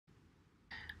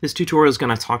This tutorial is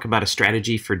going to talk about a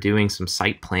strategy for doing some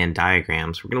site plan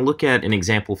diagrams. We're going to look at an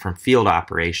example from field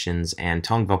operations and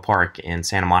Tongva Park in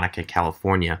Santa Monica,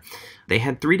 California. They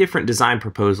had 3 different design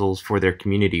proposals for their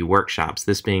community workshops,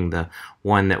 this being the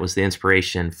one that was the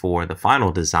inspiration for the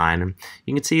final design. And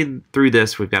you can see through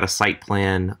this we've got a site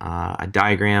plan, a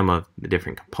diagram of the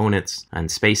different components and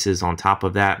spaces on top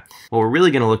of that. What we're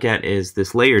really going to look at is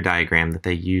this layer diagram that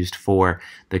they used for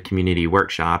the community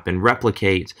workshop and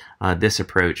replicate this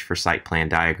approach for site plan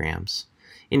diagrams.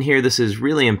 In here, this is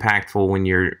really impactful when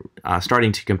you're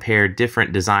starting to compare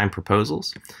different design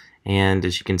proposals. And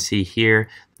as you can see here,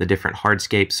 the different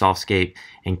hardscape, softscape,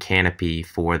 and canopy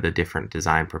for the different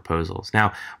design proposals.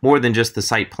 Now, more than just the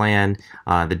site plan,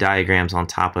 the diagrams on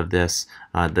top of this,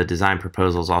 the design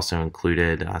proposals also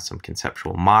included some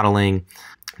conceptual modeling,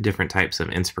 different types of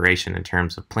inspiration in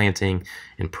terms of planting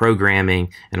and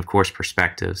programming, and of course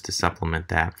perspectives to supplement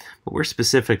that. But we're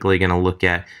specifically going to look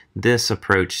at this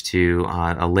approach to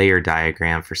a layer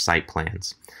diagram for site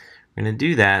plans. We're going to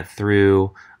do that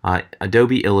through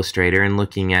Adobe Illustrator and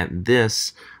looking at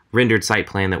this rendered site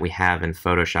plan that we have in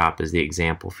Photoshop as the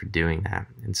example for doing that.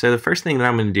 And so the first thing that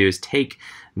I'm going to do is take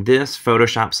this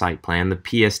Photoshop site plan, the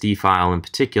PSD file in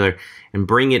particular, and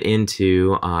bring it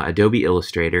into Adobe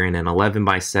Illustrator in an 11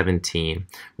 by 17.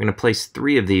 We're going to place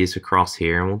 3 of these across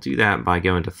here, and we'll do that by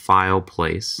going to File,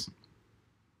 Place.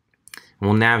 And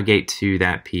we'll navigate to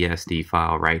that PSD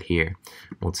file right here.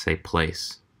 We'll say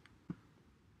Place.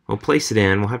 We'll place it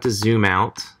in. We'll have to zoom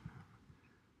out.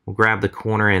 We'll grab the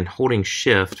corner and holding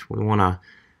Shift, we want to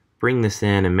bring this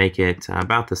in and make it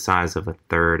about the size of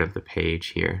 1/3 of the page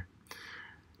here.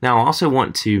 Now I also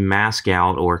want to mask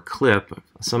out or clip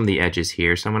some of the edges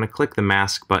here, so I'm going to click the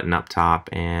mask button up top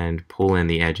and pull in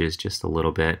the edges just a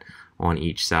little bit on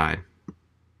each side.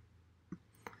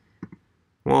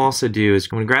 What we'll also do is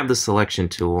I'm going to grab the selection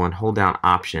tool and hold down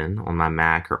Option on my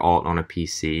Mac or Alt on a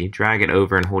PC, drag it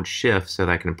over and hold Shift so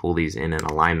that I can pull these in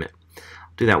alignment. I'll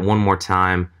do that one more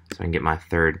time so I can get my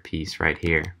 3rd piece right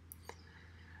here.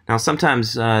 Now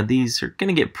sometimes these are going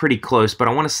to get pretty close, but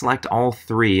I want to select all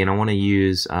 3 and I want to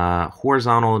use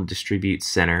horizontal distribute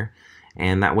center,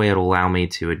 and that way it'll allow me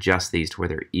to adjust these to where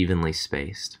they're evenly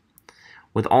spaced.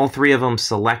 With all 3 of them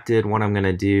selected, what I'm going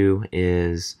to do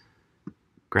is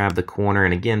grab the corner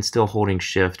and again still holding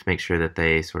Shift, make sure that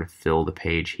they sort of fill the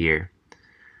page here.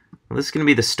 Well, this is going to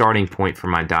be the starting point for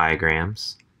my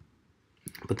diagrams.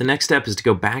 But the next step is to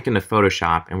go back into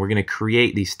Photoshop and we're going to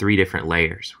create these 3 different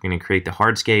layers. We're going to create the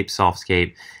hardscape,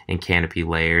 softscape, and canopy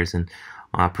layers. And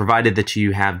provided that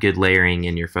you have good layering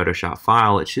in your Photoshop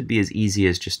file, it should be as easy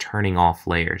as just turning off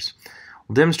layers.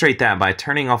 We'll demonstrate that by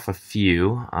turning off a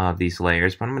few of these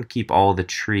layers, but I'm going to keep all the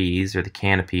trees or the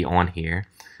canopy on here.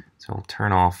 So we'll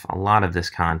turn off a lot of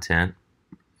this content.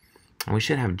 And we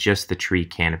should have just the tree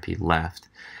canopy left.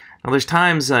 Now there's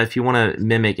times if you want to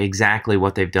mimic exactly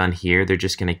what they've done here, they're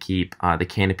just going to keep the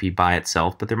canopy by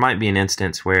itself, but there might be an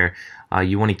instance where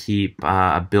you want to keep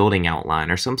a building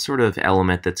outline or some sort of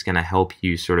element that's going to help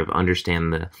you sort of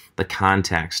understand the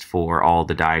context for all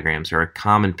the diagrams, or a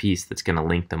common piece that's going to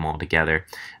link them all together.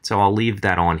 So I'll leave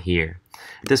that on here.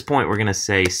 At this point we're going to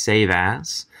say Save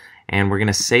As, and we're going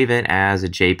to save it as a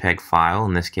JPEG file.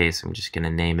 In this case I'm just going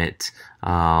to name it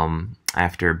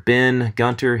after Ben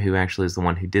Gunter, who actually is the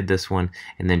one who did this one,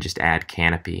 and then just add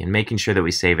canopy and making sure that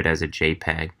we save it as a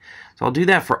JPEG. So I'll do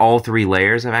that for all 3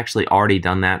 layers. I've actually already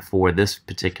done that for this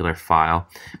particular file.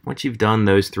 Once you've done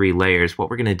those 3 layers, what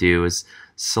we're going to do is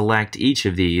select each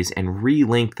of these and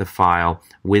relink the file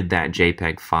with that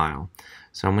JPEG file.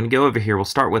 So I'm going to go over here. We'll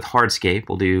start with hardscape.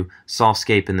 We'll do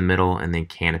softscape in the middle and then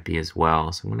canopy as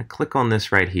well. So I'm going to click on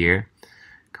this right here.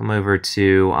 Come over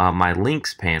to my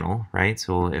links panel, right?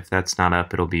 So if that's not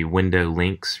up, it'll be window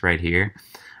links right here.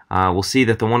 We'll see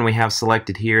that the one we have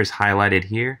selected here is highlighted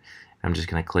here. I'm just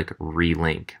going to click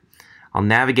relink. I'll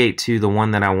navigate to the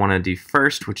one that I want to do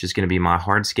first, which is going to be my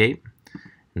hardscape,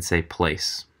 and say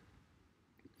place.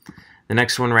 The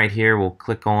next one right here we'll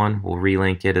click on, we'll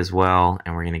relink it as well,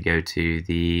 and we're going to go to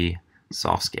the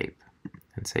softscape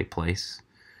and say place.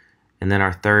 And then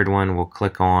our 3rd one we'll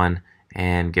click on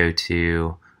and go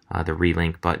to the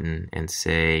relink button and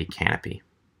say canopy.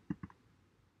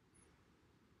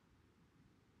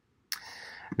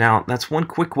 Now that's one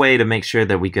quick way to make sure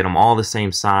that we get them all the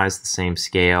same size, the same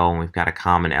scale, and we've got a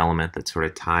common element that sort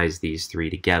of ties these 3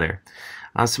 together.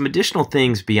 Some additional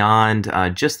things beyond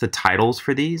just the titles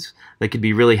for these that could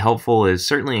be really helpful is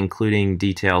certainly including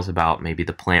details about maybe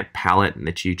the plant palette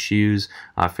that you choose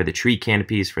for the tree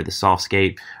canopies, for the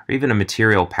softscape, or even a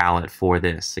material palette for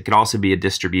this. It could also be a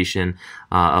distribution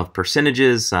of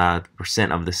percentages,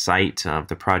 percent of the site, of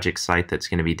the project site that's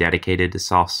going to be dedicated to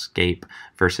softscape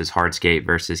versus hardscape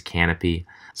versus canopy.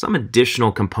 Some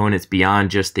additional components beyond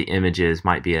just the images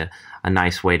might be a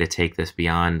nice way to take this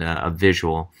beyond a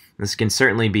visual. This can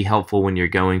certainly be helpful when you're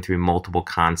going through multiple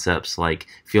concepts like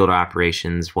field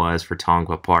operations was for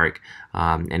Tongva Park,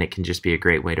 and it can just be a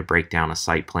great way to break down a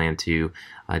site plan to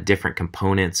different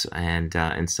components and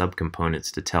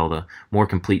subcomponents to tell the more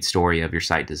complete story of your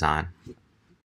site design.